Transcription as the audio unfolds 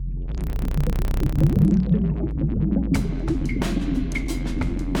You're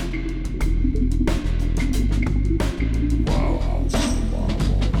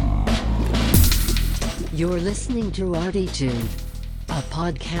listening to Artitude, a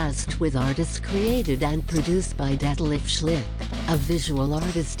podcast with artists created and produced by Detlef Schlick, a visual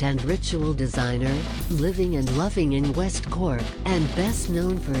artist and ritual designer, living and loving in West Cork, and best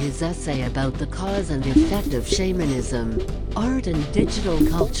known for his essay about the cause and effect of shamanism, art and digital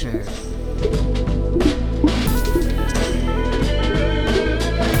culture.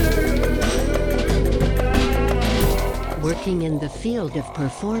 Working in the field of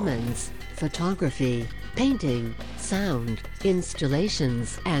performance, photography, painting, sound,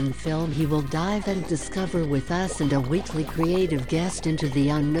 installations, and film, he will dive and discover with us and a weekly creative guest into the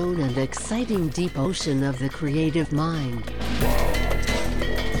unknown and exciting deep ocean of the creative mind.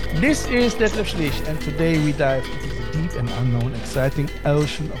 This is Detlef Schlick, and today we dive into the deep and unknown, exciting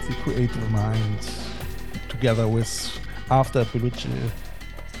ocean of the creative mind, together with After Peluche,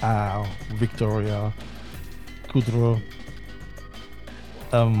 Victoria Kudrow.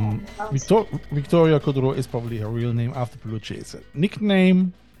 Victoria Kudrow is probably her real name. After Peluche is a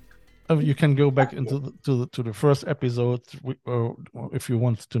nickname. You can go back into the first episode if you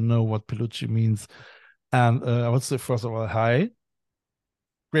want to know what Peluche means. And I would say, first of all, hi.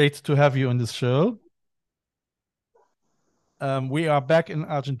 Great to have you on this show. We are back in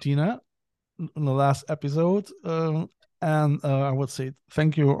Argentina in the last episode. And I would say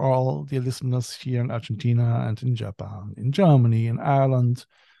thank you all dear listeners here in Argentina and in Japan, in Germany, in Ireland,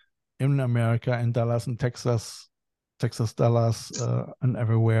 in America, in Dallas, in Texas, Dallas, and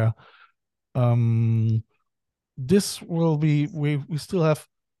everywhere. This will be, we still have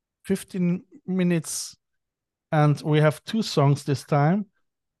 15 minutes and we have two songs this time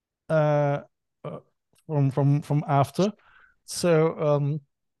from After. So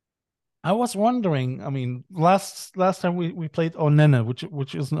I was wondering, I mean, last time we played O Nene,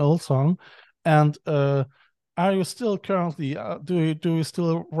 which is an old song, and are you still currently do you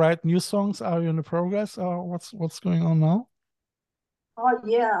still write new songs? Are you in the progress, or what's going on now? Oh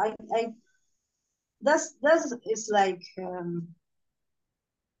yeah, I that's is like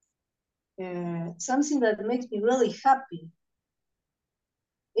something that makes me really happy.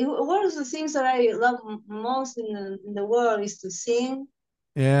 One of the things that I love most in the world is to sing.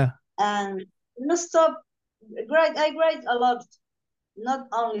 Yeah. And not stop. I write a lot, not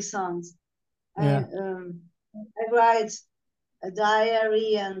only songs. Yeah. I write a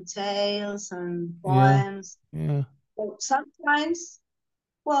diary and tales and poems. Yeah. So sometimes,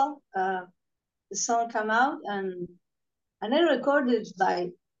 well, the song come out and I record it by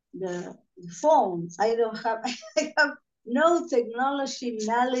the phone. I have no technology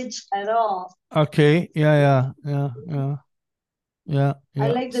knowledge at all. Okay. Yeah. I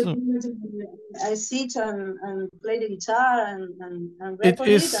like the music. I sit and play the guitar and record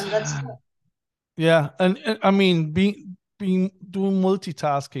it, and that's it. Yeah, and I mean, doing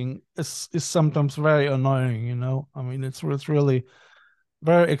multitasking is sometimes very annoying. You know, I mean, it's really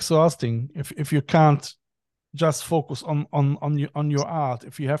very exhausting if you can't just focus on your art.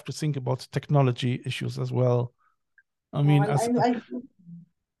 If you have to think about technology issues as well. I mean,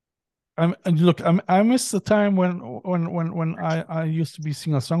 I miss the time when I used to be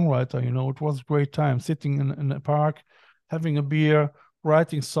singer-songwriter. You know, it was a great time sitting in a park, having a beer,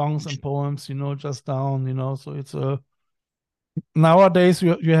 writing songs and poems. You know, just down. You know, so it's nowadays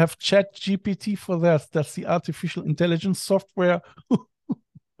you have ChatGPT for that. That's the artificial intelligence software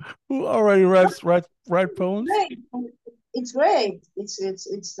who already write poems. It's great. It's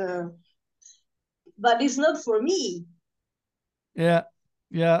but it's not for me. Yeah.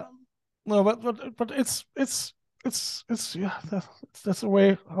 No, but it's yeah, that's the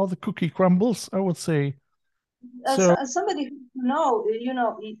way how the cookie crumbles, I would say. As somebody who you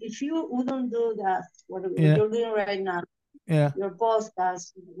know, if you wouldn't do that, what you're doing right now, your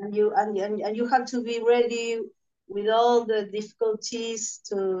podcast, and you have to be ready with all the difficulties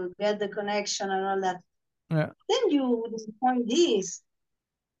to get the connection and all that. Yeah. Then you would find this.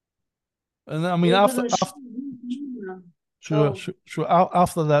 And I mean, after Sure.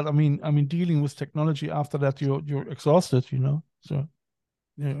 After that, I mean, dealing with technology after that, you're exhausted, you know. So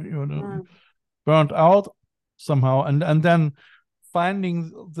you're burnt out somehow, and then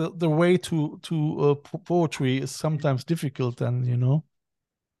finding the way to poetry is sometimes difficult. Then you know.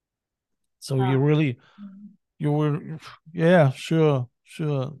 So sure.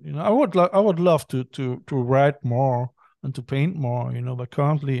 You know, I would love to write more and to paint more, you know. But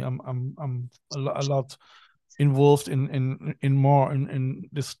currently, I'm a lot involved in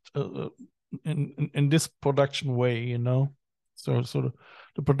this in this production way, you know. So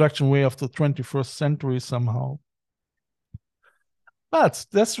the production way of the 21st century somehow. But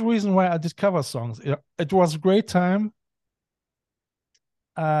that's the reason why I did cover songs. It was a great time.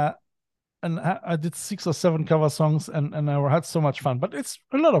 And I did 6 or 7 cover songs, and I had so much fun. But it's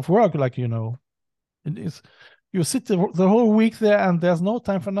a lot of work, like, you know. It is. You sit the whole week there, and there's no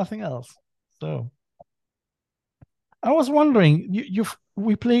time for nothing else. So I was wondering,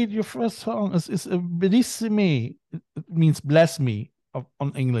 we played your first song is Benissime. It means bless me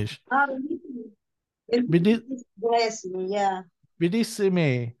on English. Bless me, yeah.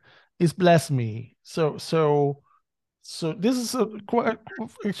 Benissime is bless me. So this is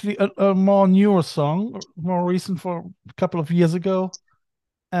actually a more newer song, more recent, for a couple of years ago,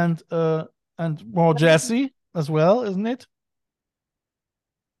 and more jazzy as well, isn't it?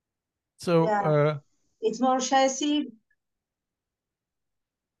 So yeah. It's more jazzy.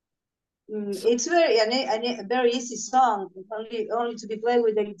 It's a very easy song, only to be played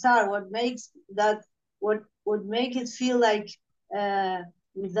with the guitar. What make it feel like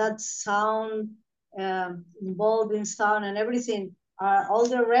with that sound, involving sound and everything, are all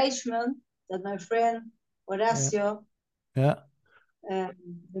the arrangement that my friend Horacio, the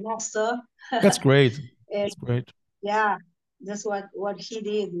master. That's great. That's great. Yeah, that's what he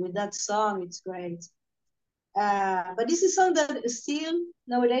did with that song. It's great. But this is a song that still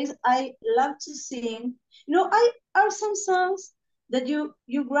nowadays I love to sing. You know, are some songs that you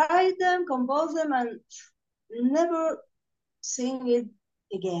write them, compose them, and never sing it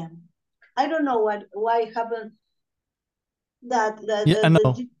again. I don't know why it happened.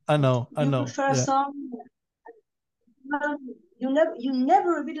 I know. Prefer a song, you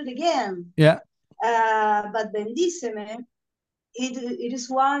never repeat it again. Yeah. But Bendíceme, it is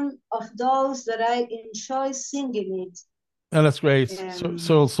one of those that I enjoy singing it. Oh, that's great.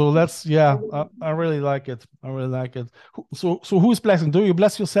 So that's, I really like it. I really like it. So who's blessing? Do you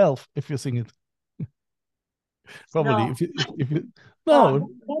bless yourself if you sing it? Probably. No. If you no.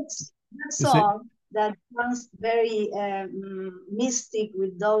 That's that song that sounds very mystic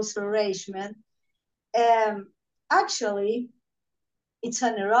with those arrangements. Actually, it's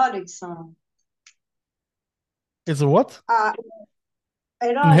an erotic song. It's a what?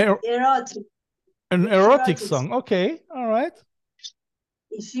 Erotic. An erotic song. Okay, all right.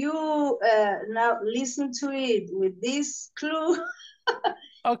 If you now listen to it with this clue,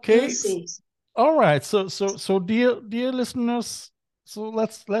 okay. All right. So dear listeners, so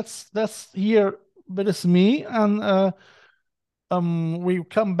let's hear Benissime, and we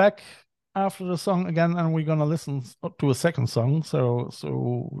come back after the song again, and we're gonna listen to a second song. So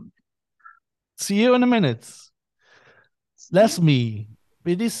see you in a minute. Bless me,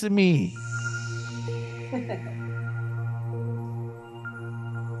 Benissime.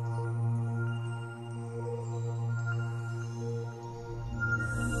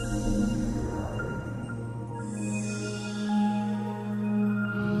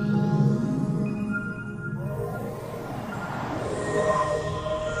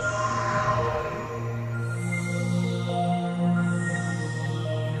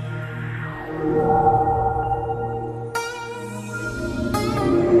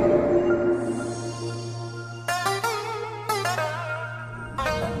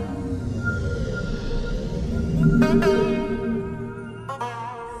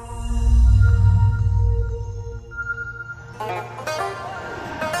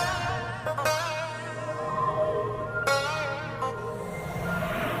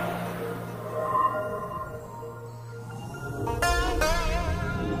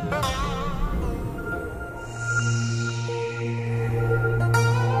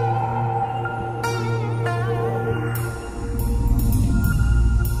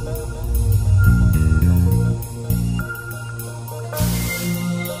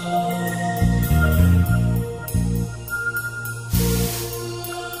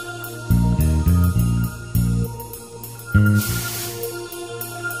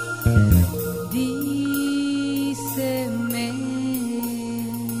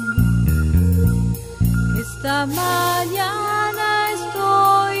 Esta mañana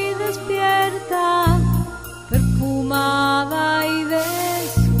estoy despierta, perfumada y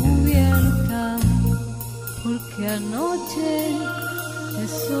descubierta, porque anoche te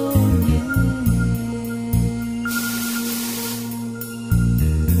soñé.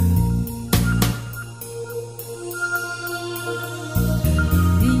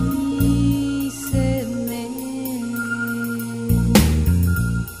 Díceme,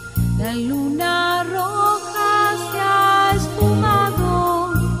 la luna roja se ha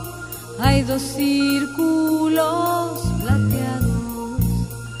esfumado, hay dos círculos plateados,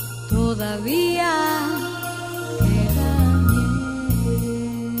 todavía queda miel.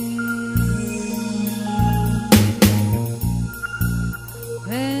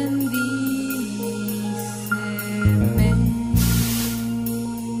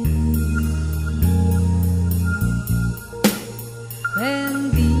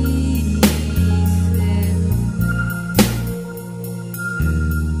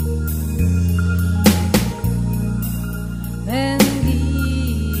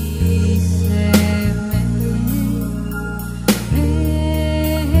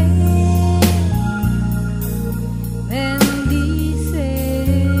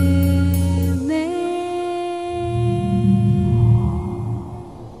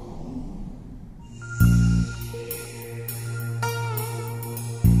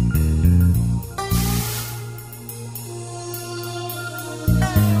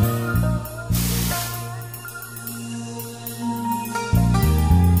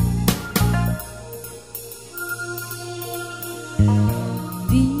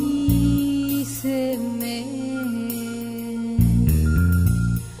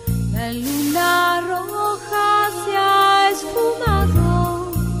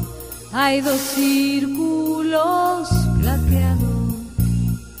 hay dos círculos plateados,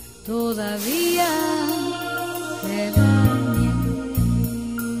 todavía queda nieve.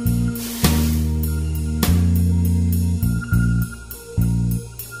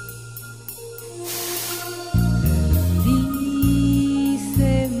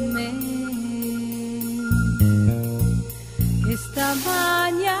 Díceme que esta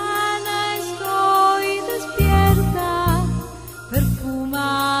mañana estoy despierta,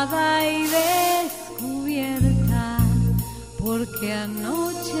 perfumada y descubierta, porque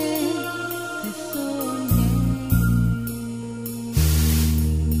anoche te soñé.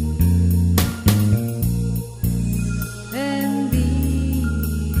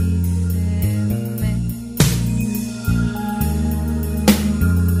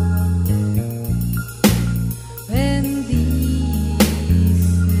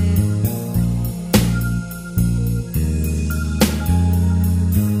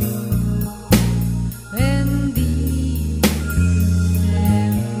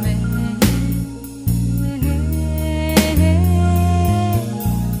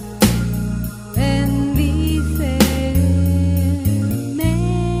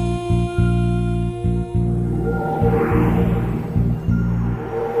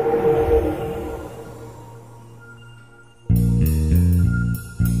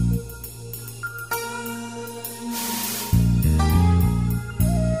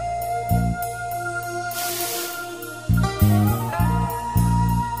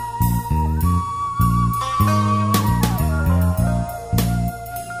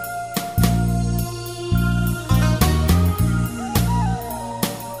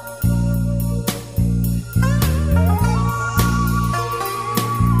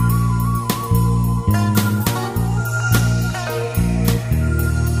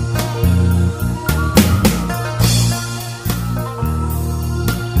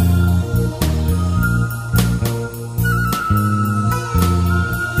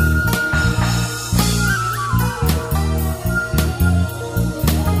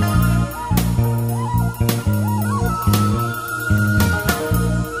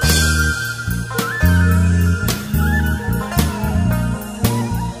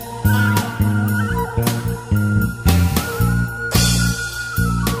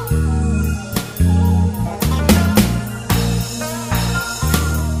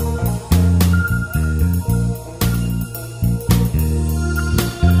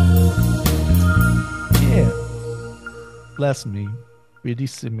 Bless me,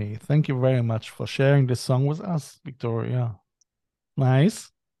 Vidissime. Thank you very much for sharing this song with us, Victoria.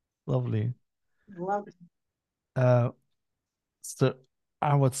 Nice, lovely. Lovely. So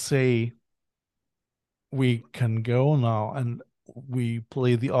I would say we can go now and we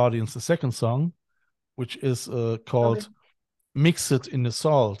play the audience the second song, which is called "Mix It in the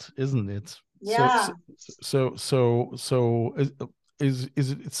Salt," isn't it? Yeah. So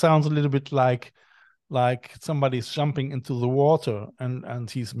it sounds a little bit like somebody's jumping into the water and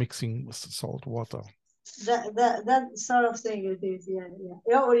he's mixing with the salt water. That sort of thing it is, yeah.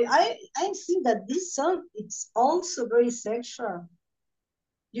 I think that this song, it's also very sexual.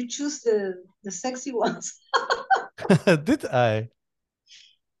 You choose the sexy ones. Did I?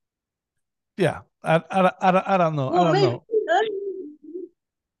 Yeah, I don't know. Well, I don't maybe. know.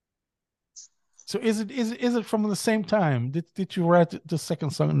 So is it from the same time? Did you write the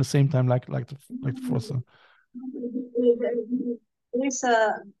second song in the same time like the first song?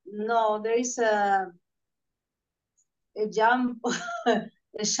 There is a jump a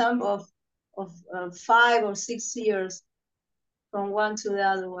jump of 5 or 6 years from one to the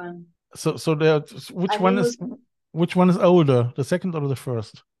other one. So there, which one is older, the second or the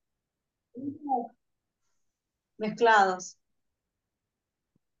first? Mezclados.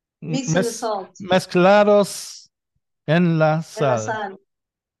 Mixing the salt. Mezclados en la sal.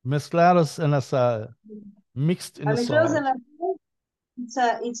 Mezclados en la sal. Mixed in the salt.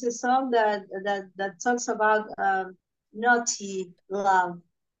 It's a song that talks about naughty love,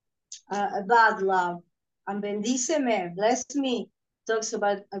 a bad love. And Bendíceme, bless me, talks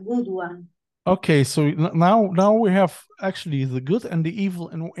about a good one. Okay, so now we have actually the good and the evil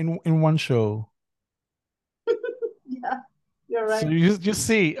in one show. Yeah, you're right. So you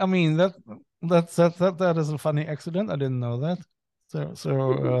see, I mean that is a funny accident. I didn't know that.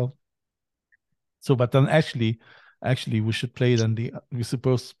 So but then actually we should play we're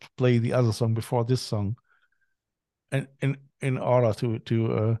supposed to play the other song before this song, and in order to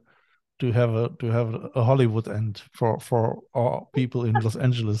have a Hollywood end for our people in Los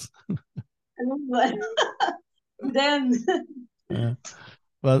Angeles. Then yeah.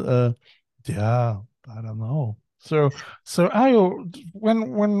 But yeah, I don't know. So are you,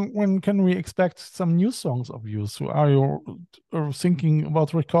 when can we expect some new songs of you? So are you thinking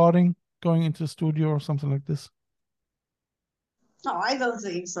about recording, going into the studio or something like this? No, I don't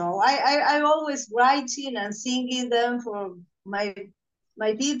think so. I'm always writing and singing them for my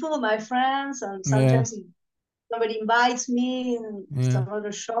people, my friends, and sometimes somebody invites me in some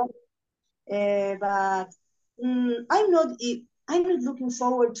other show. But I'm not looking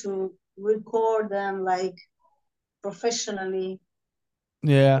forward to record them like professionally.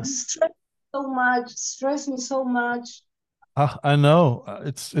 Yeah. It stress me so much. I know.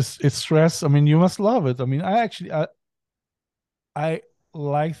 It's stress. I mean, you must love it. I mean, I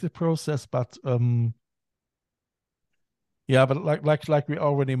like the process, but yeah, but like we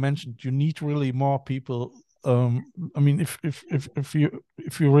already mentioned, you need really more people. I mean, if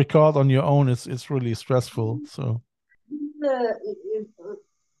you record on your own, it's really stressful. So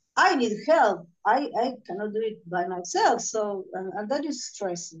I need help. I cannot do it by myself. So and that is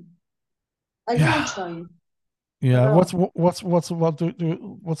stressing. I don't enjoy it. Yeah. What's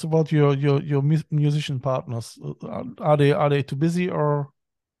about your musician partners? Are they too busy or?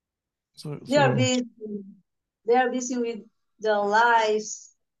 They are busy. They are busy with their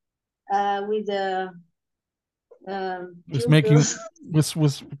lives, with the with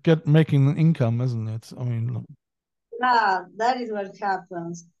making an income, isn't it? I mean, yeah, that is what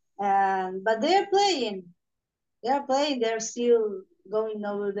happens. But they're playing. They're still going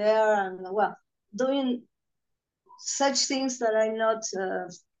over there and doing such things that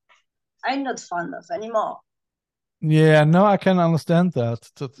I'm not fond of anymore. Yeah, no, I can understand that.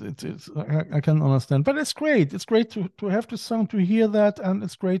 I can understand, but it's great. It's great to have the song, to hear that, and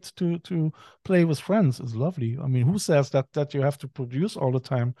it's great to play with friends. It's lovely. I mean, who says that you have to produce all the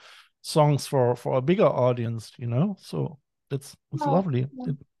time songs for a bigger audience? You know, so it's lovely.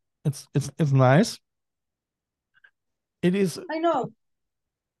 It's nice. It is. I know.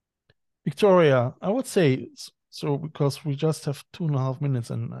 Victoria, I would say so, because we just have 2.5 minutes,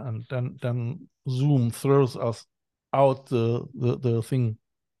 and then Zoom throws us out the thing.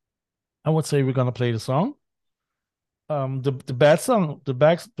 I would say we're gonna play the song. The bad song, the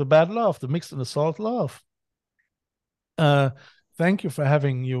bad love, the mixed and the salt love. Thank you for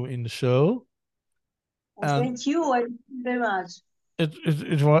having you in the show. Thank you very much.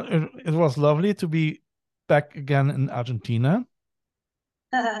 It was lovely to be back again in Argentina.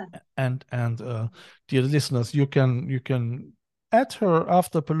 and dear listeners, you can add her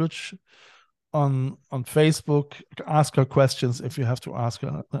After Peluche on Facebook, ask her questions if you have to ask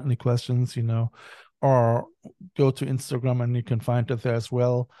her any questions, you know, or go to Instagram and you can find it there as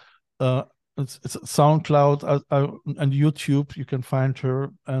well. It's SoundCloud and YouTube. You can find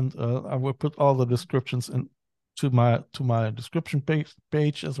her, and I will put all the descriptions to my description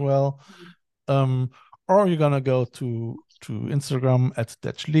page as well. Or you're gonna go to Instagram at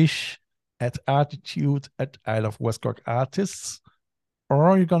Detschlich, at Artitude, at I Love Westcork Artists,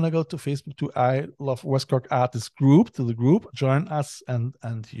 or you're gonna go to Facebook to I Love Westcork Artists group, to the group, join us, and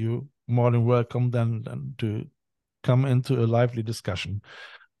you more than welcome then to come into a lively discussion.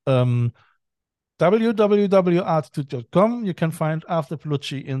 www.artitude.com. You can find After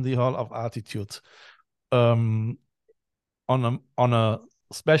Peluche in the Hall of Artitude on a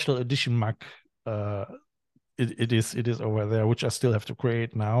special edition mug. It is over there, which I still have to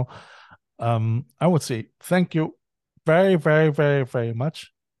create now. I would say thank you very, very, very, very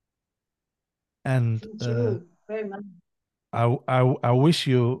much. And thank you very much. I wish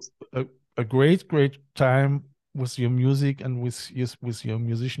you a great time with your music and with your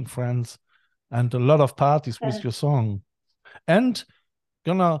musician friends, and a lot of parties with your song. And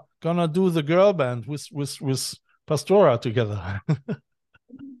gonna do the girl band with Pastora together.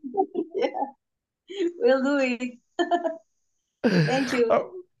 We'll do it. Thank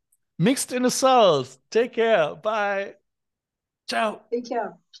you. Mixed in the Souls. Take care. Bye. Ciao. Take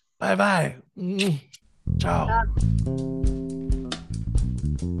care. Bye. Ciao.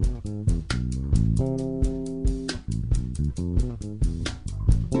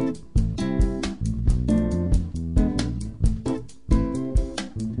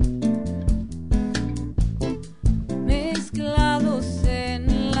 Mezclados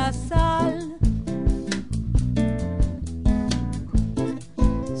en la sal,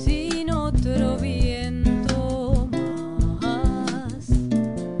 sin otro viento más,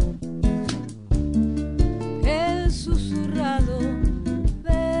 el susurrado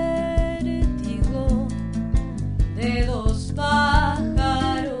vértigo de dos pares.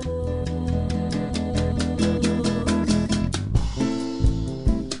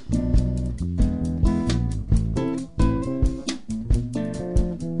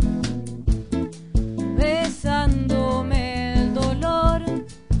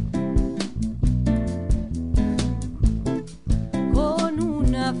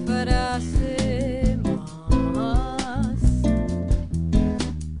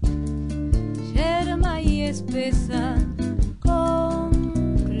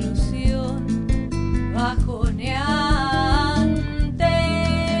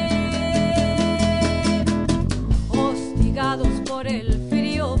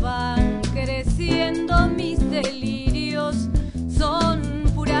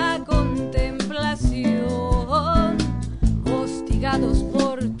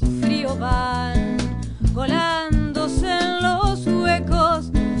 otro van colándose en los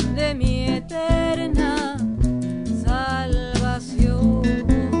huecos de mi eterna salvación.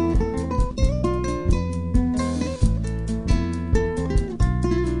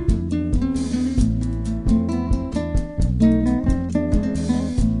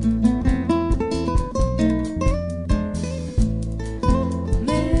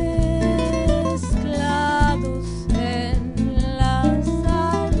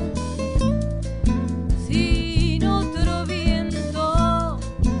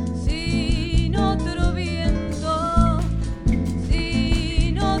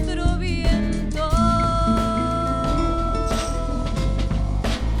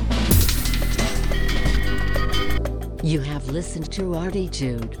 You have listened to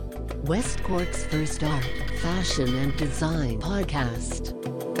Artitude, West Cork's first art, fashion and design podcast.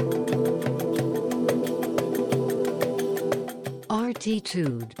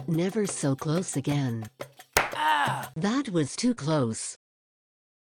 Artitude, never so close again. That was too close.